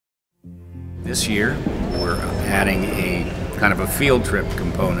This year, we're adding a kind of a field trip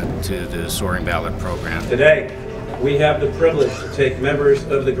component to the Soaring Valor program. Today, we have the privilege to take members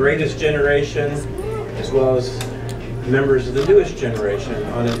of the greatest generation as well as members of the newest generation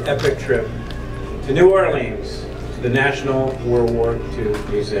on an epic trip to New Orleans, to the National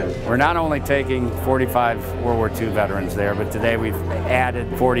WWII Museum. We're not only taking 45 World War II veterans there, but today we've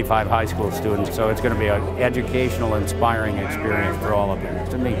added 45 high school students, so it's going to be an educational, inspiring experience for all of you. Nice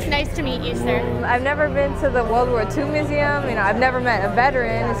to meet you. Nice to meet you, sir. I've never been to the World War II Museum. I've never met a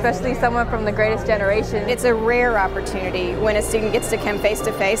veteran, especially someone from the greatest generation. It's a rare opportunity when a student gets to come face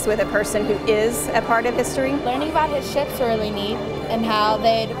to face with a person who is a part of history. Learning about his ship's really neat, and how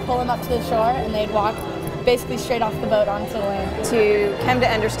they'd pull him up to the shore and they'd walk basically straight off the boat onto land. To come to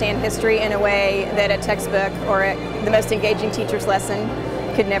understand history in a way that a textbook or the most engaging teacher's lesson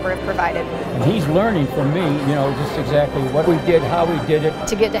could never have provided. And he's learning from me, just exactly what we did, how we did it.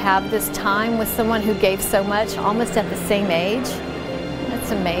 To get to have this time with someone who gave so much, almost at the same age, that's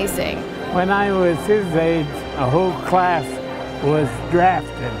amazing. When I was his age, a whole class was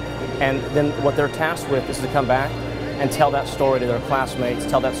drafted. And then what they're tasked with is to come back and tell that story to their classmates,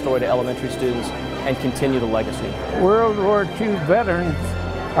 tell that story to elementary students, and continue the legacy. World War II veterans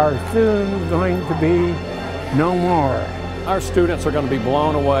are soon going to be no more. Our students are going to be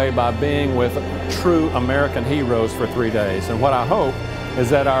blown away by being with true American heroes for 3 days. And what I hope is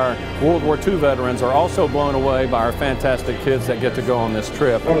that our World War II veterans are also blown away by our fantastic kids that get to go on this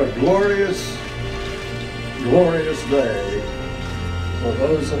trip. What a glorious, glorious day for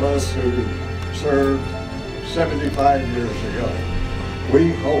those of us who served 75 years ago.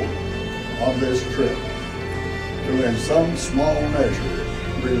 We hope on this trip to, in some small measure,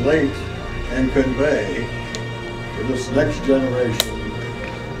 relate and convey to this next generation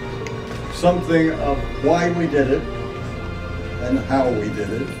something of why we did it and how we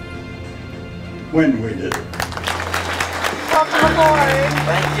did it, when we did it. Welcome aboard.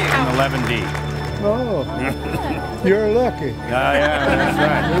 Thank you. 11D. Oh, you're lucky. Yeah, that's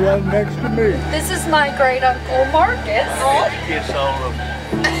right. You're right next to me. This is my great uncle Marcus. Kiss all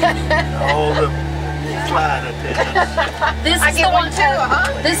the flight attendants. This is the one too,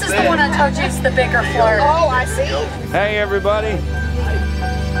 This is the one I told you is the bigger flirt. Oh, I see. Hey, everybody.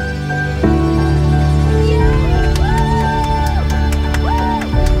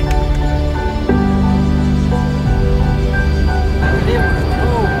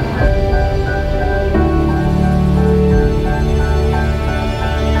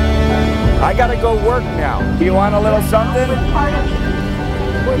 I gotta go work now. Do you want a little something?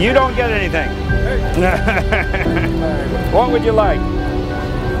 You don't get anything. What would you like?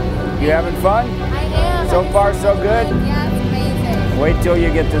 You having fun? I am. So far, so good? Yeah, it's amazing. Wait till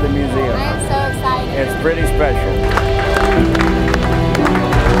you get to the museum. I am so excited. It's pretty special.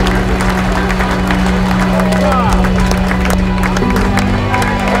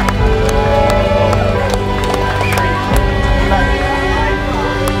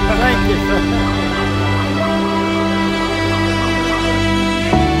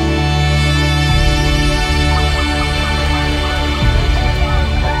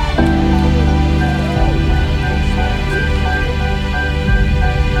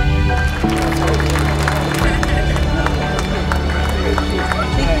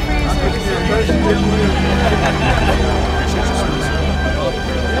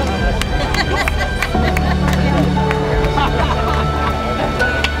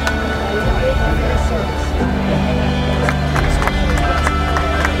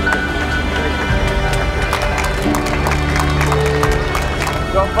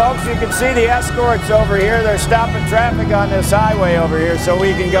 So folks, you can see the escorts over here. They're stopping traffic on this highway over here so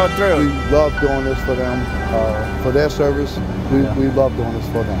we can go through. We love doing this for them, for their service. We love doing this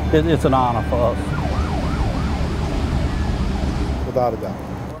for them. It's an honor for us. Without a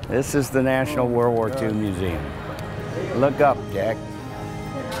doubt. This is the National World War II Museum. Look up, Jack.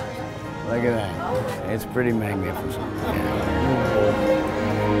 Look at that. It's pretty magnificent.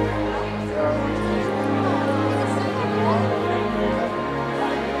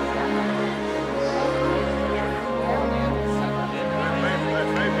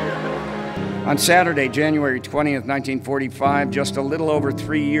 On Saturday, January 20th, 1945, just a little over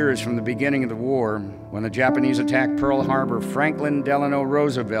 3 years from the beginning of the war, when the Japanese attacked Pearl Harbor, Franklin Delano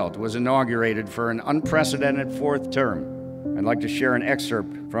Roosevelt was inaugurated for an unprecedented fourth term. I'd like to share an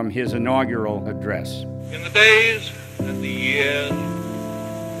excerpt from his inaugural address. In the days and the years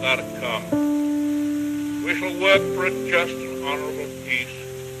that are come, we shall work for a just and honorable peace,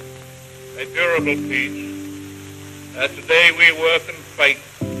 a durable peace, as today we work and fight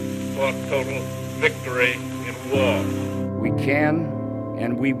for total victory in war. We can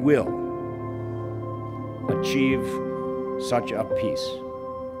and we will achieve such a peace.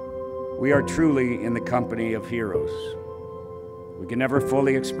 We are truly in the company of heroes. We can never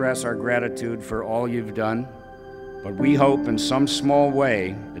fully express our gratitude for all you've done, but we hope in some small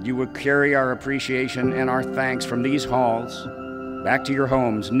way that you will carry our appreciation and our thanks from these halls back to your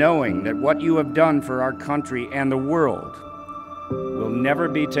homes, knowing that what you have done for our country and the world will never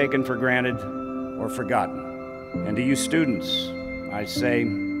be taken for granted or forgotten. And to you students, I say,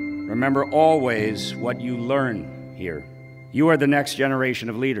 remember always what you learn here. You are the next generation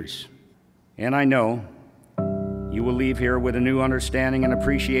of leaders, and I know you will leave here with a new understanding and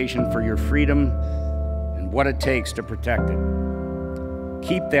appreciation for your freedom and what it takes to protect it.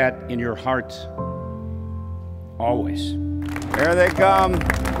 Keep that in your heart always. There they come.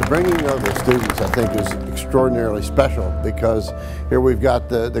 The bringing of the students, I think, is extraordinarily special because here we've got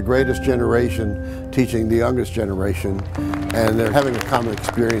the greatest generation teaching the youngest generation, and they're having a common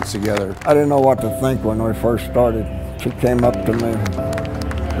experience together. I didn't know what to think when we first started. She came up to me,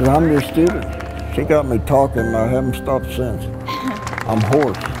 and I'm your student. She got me talking, and I haven't stopped since. I'm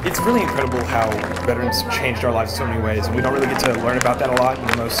hoarse. It's really incredible how veterans changed our lives in so many ways, and we don't really get to learn about that a lot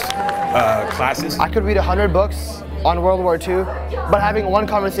in most classes. I could read 100 books on World War II, but having one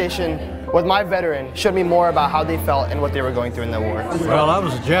conversation with my veteran showed me more about how they felt and what they were going through in the war. Well, I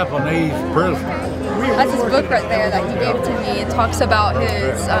was a Japanese prisoner. That's his book right there that he gave to me. It talks about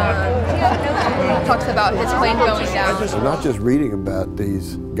his plane going down. So not just reading about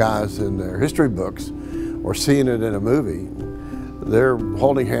these guys in their history books or seeing it in a movie, they're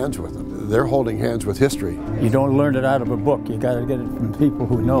holding hands with them. They're holding hands with history. You don't learn it out of a book. You got to get it from people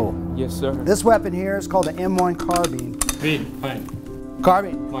who know. Yes, sir. This weapon here is called the M1 carbine. Fine.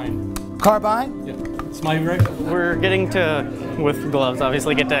 Carbine? Fine. Carbine? Yeah. It's my rifle. We're getting to, with gloves,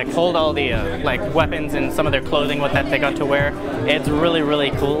 obviously, get to hold all the like weapons and some of their clothing, what that they got to wear. It's really,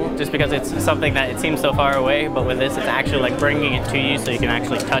 really cool, just because it's something that it seems so far away, but with this, it's actually like bringing it to you, so you can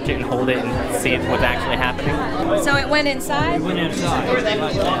actually touch it and hold it and see what's actually happening. So it went inside? It went inside.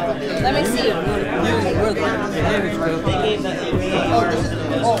 Let me see.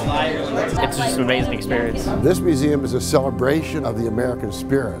 It's just an amazing experience. This museum is a celebration of the American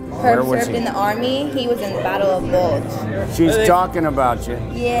spirit. Herb served in the Army. He was in the Battle of Bulge. She's talking about you.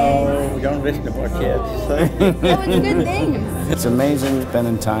 Yeah. Oh, don't listen to our kids. Oh, it's good things. It's amazing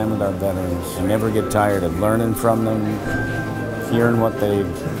spending time with our veterans. I never get tired of learning from them, hearing what they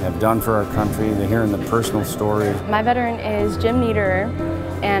have done for our country, hearing the personal story. My veteran is Jim Niederer,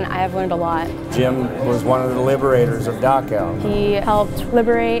 and I have learned a lot. Jim was one of the liberators of Dachau. He helped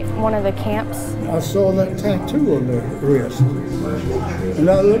liberate one of the camps. I saw that tattoo on the wrist. And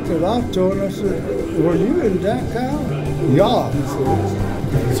I looked at Otto and I said, were you in Dachau? Yeah, he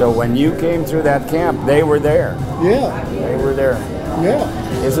said. So when you came through that camp, they were there. Yeah. They were there. Yeah.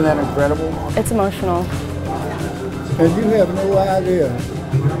 Isn't that incredible? It's emotional. And you have no idea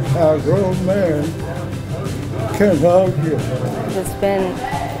how a grown man can hug you. It's been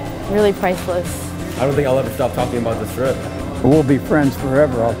really priceless. I don't think I'll ever stop talking about this trip. We'll be friends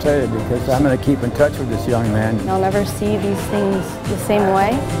forever, I'll tell you, because I'm going to keep in touch with this young man. I'll never see these things the same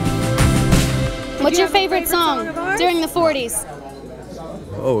way. What's your favorite song during the 40s?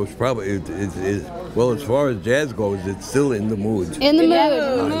 Oh, it's probably, well, as far as jazz goes, it's still In the Mood. In the Mood. I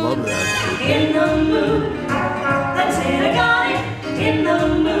love that. In the mood, let's hit a guy. In the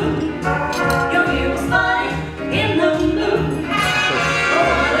mood, your view is fine. In the mood,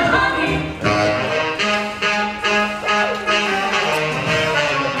 what a honey.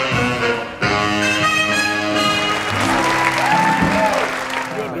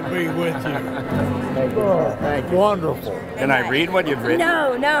 Good to be with you. Oh, thank you. Wonderful. Can I read what you've written?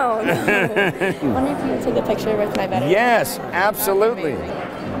 No. I wonder if you would take a picture with my veteran. Yes, absolutely.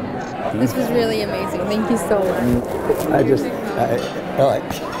 This was really amazing. Thank you so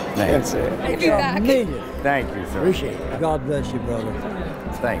much. Can't say it. Thank you back. Thank you, sir. Appreciate it. God bless you, brother.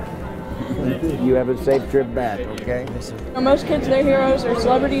 Thank you. You have a safe trip back, okay? Most kids, their heroes are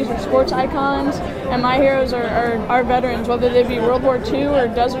celebrities or sports icons, and my heroes are our veterans, whether they be World War II or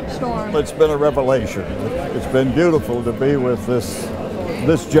Desert Storm. It's been a revelation. It's been beautiful to be with this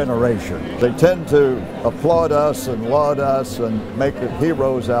generation. They tend to applaud us and laud us and make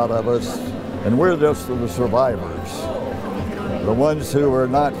heroes out of us, and we're just the survivors. The ones who are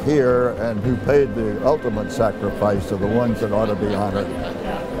not here and who paid the ultimate sacrifice are the ones that ought to be honored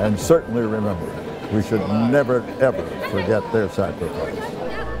and certainly remembered. We should never, ever forget their sacrifice.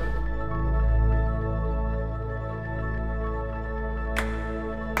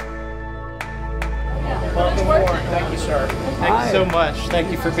 It's working. Thank you, sir. Thank you so much.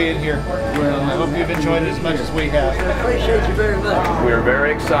 Thank you for being here. I hope you've enjoyed it as much as we have. I appreciate you very much. We are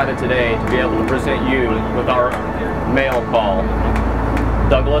very excited today to be able to present you with our mail call.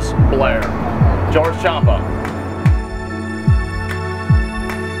 Douglas Blair. George Champa.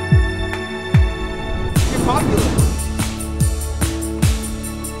 You're popular.